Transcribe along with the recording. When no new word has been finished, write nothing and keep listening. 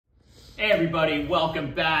Hey everybody,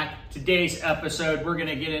 welcome back. Today's episode, we're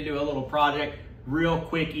gonna get into a little project, real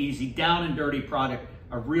quick, easy, down and dirty project,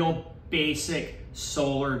 a real basic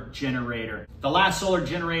solar generator. The last solar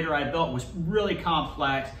generator I built was really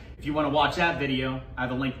complex. If you wanna watch that video, I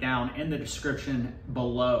have a link down in the description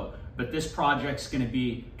below. But this project's gonna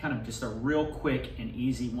be kind of just a real quick and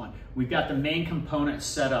easy one. We've got the main components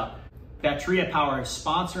set up. Batteria Power is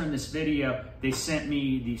sponsoring this video. They sent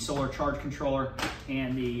me the solar charge controller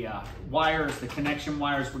and the wires, the connection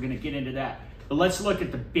wires. We're gonna get into that. But let's look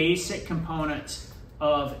at the basic components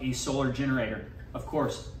of a solar generator. Of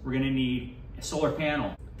course, we're gonna need a solar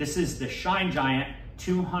panel. This is the Shine Giant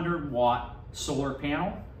 200 watt solar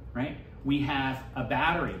panel, right? We have a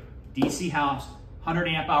battery, DC house, 100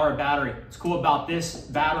 amp hour battery. What's cool about this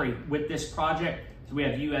battery with this project is we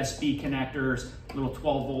have USB connectors, little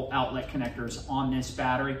 12 volt outlet connectors on this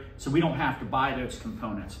battery, so we don't have to buy those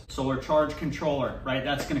components. Solar charge controller, right?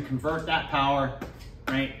 That's gonna convert that power,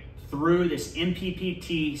 right, through this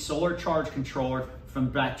MPPT solar charge controller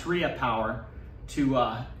from Batteria Power to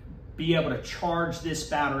be able to charge this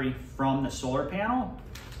battery from the solar panel,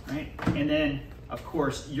 right? And then, of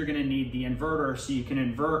course, you're gonna need the inverter so you can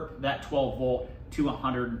invert that 12 volt to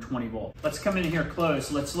 120 volt. Let's come in here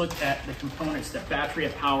close. Let's look at the components that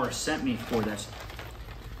Batteria Power sent me for this.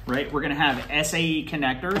 Right, we're gonna have SAE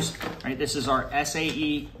connectors, right? This is our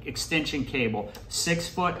SAE extension cable,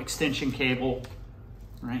 6-foot extension cable,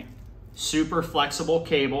 right? Super flexible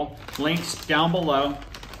cable, links down below.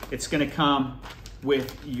 It's gonna come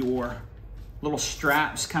with your little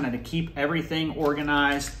straps kind of to keep everything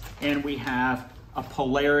organized. And we have a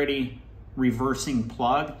polarity reversing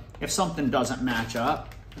plug if something doesn't match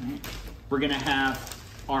up, right? We're gonna have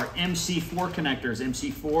our MC4 connectors.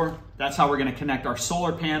 MC4, that's how we're gonna connect our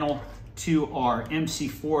solar panel to our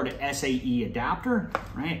MC4 to SAE adapter,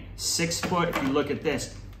 right? 6-foot, if you look at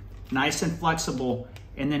this, nice and flexible.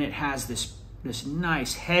 And then it has this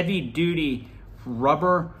nice heavy duty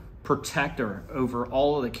rubber protector over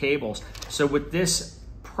all of the cables. So with this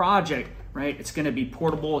project, right, it's gonna be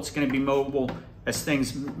portable, it's gonna be mobile. As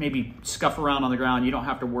things maybe scuff around on the ground, you don't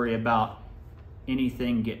have to worry about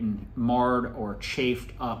anything getting marred or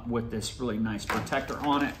chafed up with this really nice protector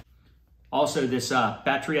on it. Also, this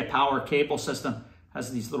Batteria Power cable system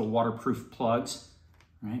has these little waterproof plugs,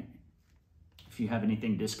 right? If you have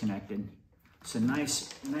anything disconnected. So nice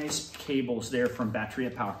cables there from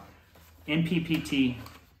Batteria Power. MPPT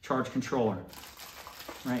charge controller,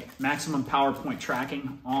 right? Maximum power point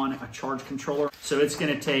tracking on a charge controller. So it's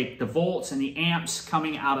gonna take the volts and the amps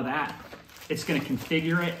coming out of that. It's gonna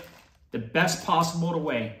configure it the best possible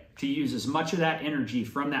way to use as much of that energy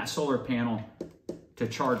from that solar panel to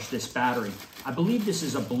charge this battery. I believe this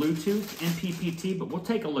is a Bluetooth MPPT, but we'll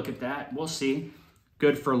take a look at that. We'll see.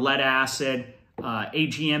 Good for lead acid,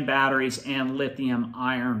 AGM batteries, and lithium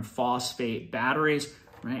iron phosphate batteries,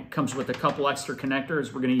 right? Comes with a couple extra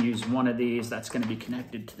connectors. We're gonna use one of these. That's gonna be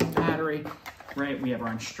connected to the battery, right? We have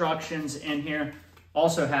our instructions in here.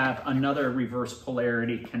 Also have another reverse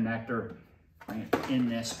polarity connector, right, in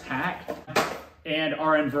this pack. And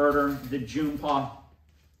our inverter, the Junpa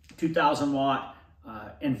 2000 watt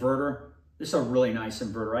inverter. This is a really nice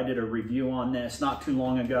inverter. I did a review on this not too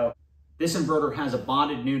long ago. This inverter has a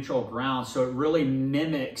bonded neutral ground, so it really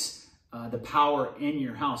mimics the power in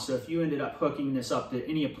your house. So if you ended up hooking this up to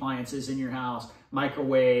any appliances in your house,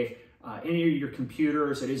 microwave, any of your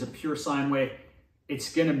computers, it is a pure sine wave,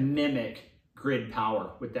 it's gonna mimic grid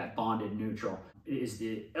power with that bonded neutral. It is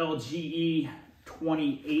the LGE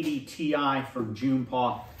 2080 Ti from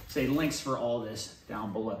Junpa. Say links for all this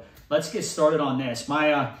down below. Let's get started on this.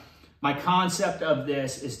 My concept of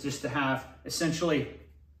this is just to have essentially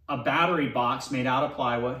a battery box made out of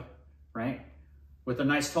plywood, right? With a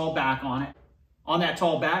nice tall back on it. On that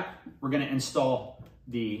tall back, we're gonna install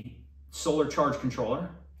the solar charge controller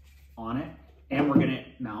on it, and we're gonna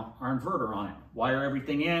mount our inverter on it. Wire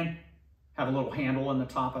everything in, have a little handle on the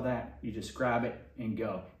top of that. You just grab it and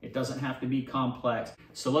go. It doesn't have to be complex.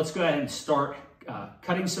 So let's go ahead and start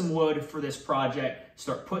cutting some wood for this project,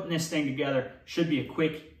 start putting this thing together. Should be a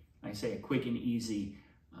quick, I say a quick and easy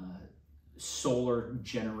solar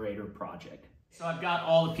generator project. So I've got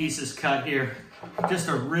all the pieces cut here. Just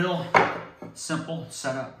a real simple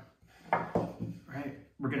setup, right?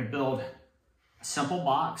 We're gonna build a simple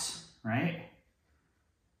box, right?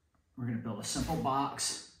 We're gonna build a simple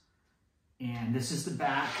box. And this is the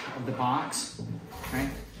back of the box, right?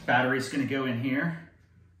 Battery's gonna go in here.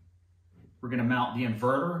 We're gonna mount the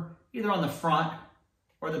inverter either on the front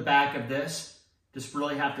or the back of this. Just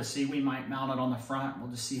really have to see, we might mount it on the front. We'll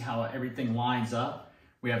just see how everything lines up.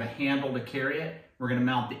 We have a handle to carry it. We're gonna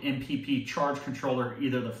mount the MPP charge controller,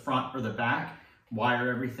 either the front or the back,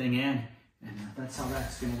 wire everything in, and that's how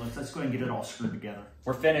that's gonna look. Let's go ahead and get it all screwed together.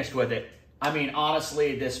 We're finished with it. I mean,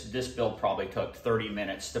 honestly, this build probably took 30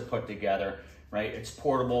 minutes to put together, right? It's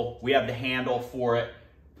portable. We have the handle for it,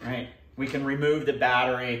 right? We can remove the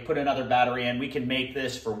battery, put another battery in. We can make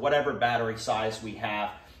this for whatever battery size we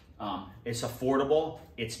have. It's affordable,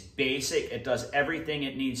 it's basic, it does everything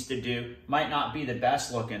it needs to do. Might not be the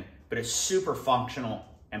best looking, but it's super functional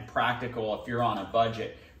and practical if you're on a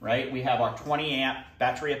budget, right? We have our 20 amp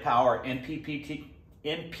battery of power MPPT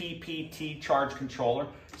charge controller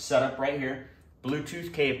set up right here,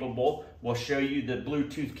 Bluetooth capable. We'll show you the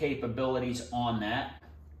Bluetooth capabilities on that.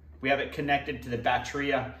 We have it connected to the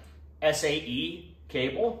Batteria SAE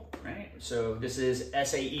cable, right? So this is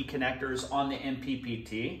SAE connectors on the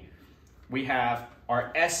MPPT. We have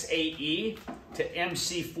our SAE to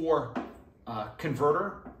MC4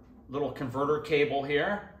 converter, little converter cable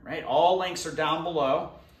here, right? All links are down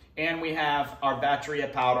below. And we have our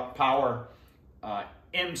Batteria power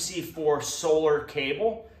MC4 solar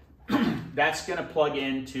cable. That's gonna plug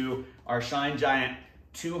into our Shine Giant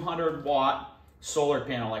 200 watt solar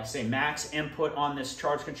panel. Like I say, max input on this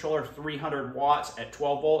charge controller, 300 watts at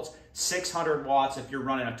 12 volts, 600 watts if you're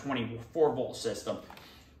running a 24 volt system.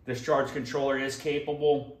 This charge controller is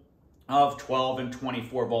capable of 12 and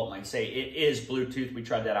 24 volt. Like I say, it is Bluetooth. We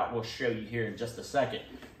tried that out. We'll show you here in just a second,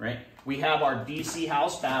 right? We have our DC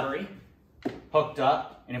house battery hooked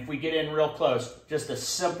up. And if we get in real close, just a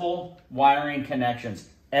simple wiring connections.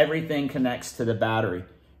 Everything connects to the battery,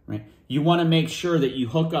 right? You want to make sure that you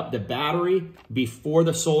hook up the battery before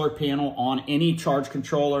the solar panel on any charge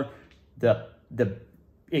controller.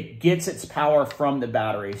 It gets its power from the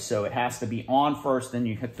battery, so it has to be on first, then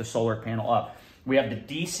you hook the solar panel up. We have the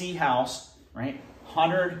DC house, right?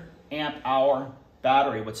 100 amp hour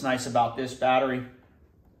battery. What's nice about this battery,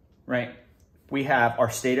 right? We have our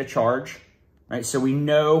state of charge, right? So we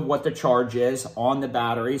know what the charge is on the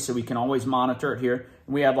battery, so we can always monitor it here.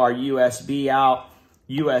 We have our USB out,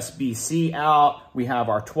 USB-C out. We have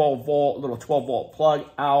our 12 volt, little 12 volt plug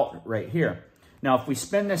out right here. Now, if we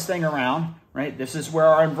spin this thing around, right, this is where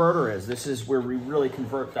our inverter is. This is where we really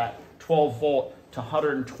convert that 12 volt to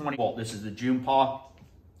 120 volt. This is the Junepao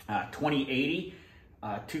 2080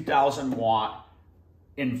 2000 watt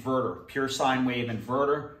inverter, pure sine wave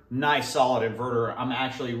inverter. Nice solid inverter. I'm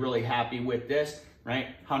actually really happy with this, right?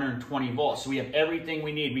 120 volts. So we have everything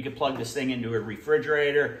we need. We could plug this thing into a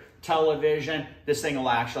refrigerator, television. This thing will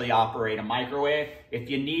actually operate a microwave. If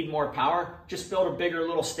you need more power, just build a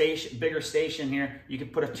bigger station here. You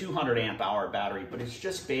could put a 200 amp hour battery, but it's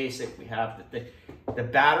just basic. We have the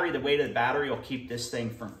battery, the weight of the battery will keep this thing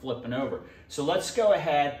from flipping over. So let's go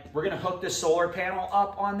ahead. We're gonna hook this solar panel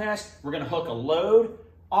up on this. We're gonna hook a load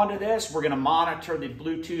onto this. We're gonna monitor the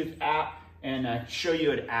Bluetooth app and show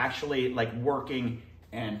you it actually like working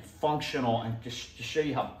and functional, and just to show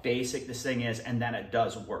you how basic this thing is, and then it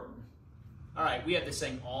does work. All right, we have this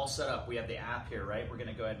thing all set up. We have the app here, right? We're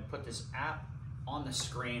gonna go ahead and put this app on the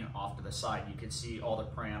screen off to the side. You can see all the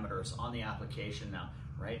parameters on the application now,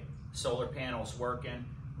 right? Solar panel's working,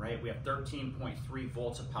 right? We have 13.3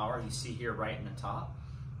 volts of power. You see here right in the top.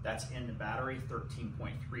 That's in the battery,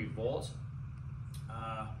 13.3 volts.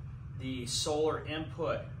 The solar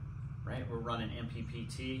input, right? We're running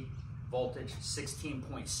MPPT. Voltage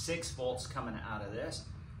 16.6 volts coming out of this.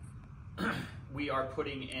 We are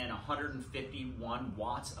putting in 151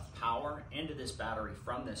 watts of power into this battery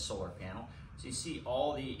from this solar panel. So you see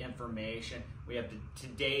all the information. We have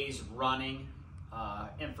today's running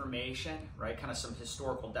information, right? Kind of some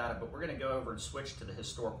historical data, but we're gonna go over and switch to the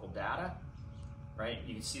historical data, right?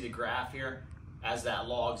 You can see the graph here. As that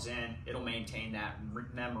logs in, it'll maintain that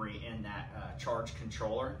memory in that charge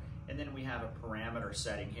controller. And then we have a parameter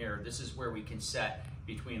setting here. This is where we can set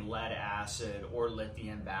between lead acid or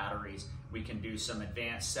lithium batteries. We can do some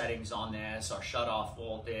advanced settings on this, our shut-off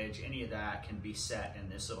voltage, any of that can be set in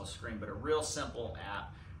this little screen, but a real simple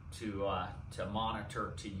app to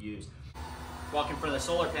monitor, to use. Walking in front of the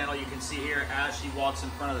solar panel, you can see here as she walks in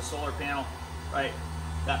front of the solar panel, right,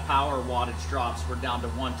 that power wattage drops. We're down to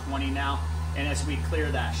 120 now. And as we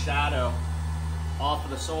clear that shadow off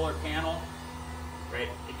of the solar panel, right,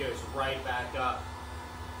 it goes right back up.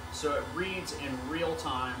 So it reads in real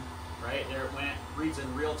time, right? There it went, reads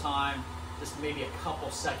in real time, just maybe a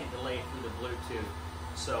couple second delay through the Bluetooth.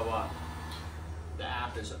 So the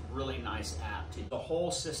app is a really nice app. The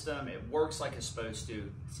whole system, it works like it's supposed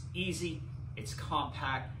to. It's easy, it's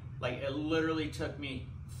compact. Like it literally took me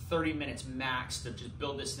 30 minutes max to just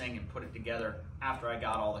build this thing and put it together after I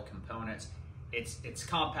got all the components. It's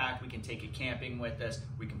compact, we can take it camping with us,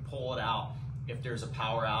 we can pull it out. if there's a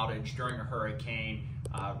power outage during a hurricane.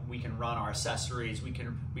 We can run our accessories. We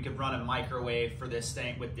could run a microwave for this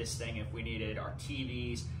thing with this thing if we needed. Our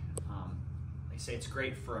TVs. They say it's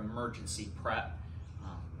great for emergency prep.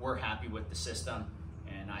 We're happy with the system,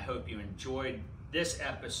 and I hope you enjoyed this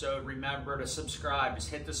episode. Remember to subscribe. Just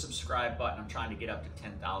hit the subscribe button. I'm trying to get up to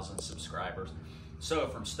 10,000 subscribers. So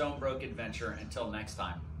from Stonebrook Adventure, until next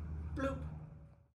time, bloop.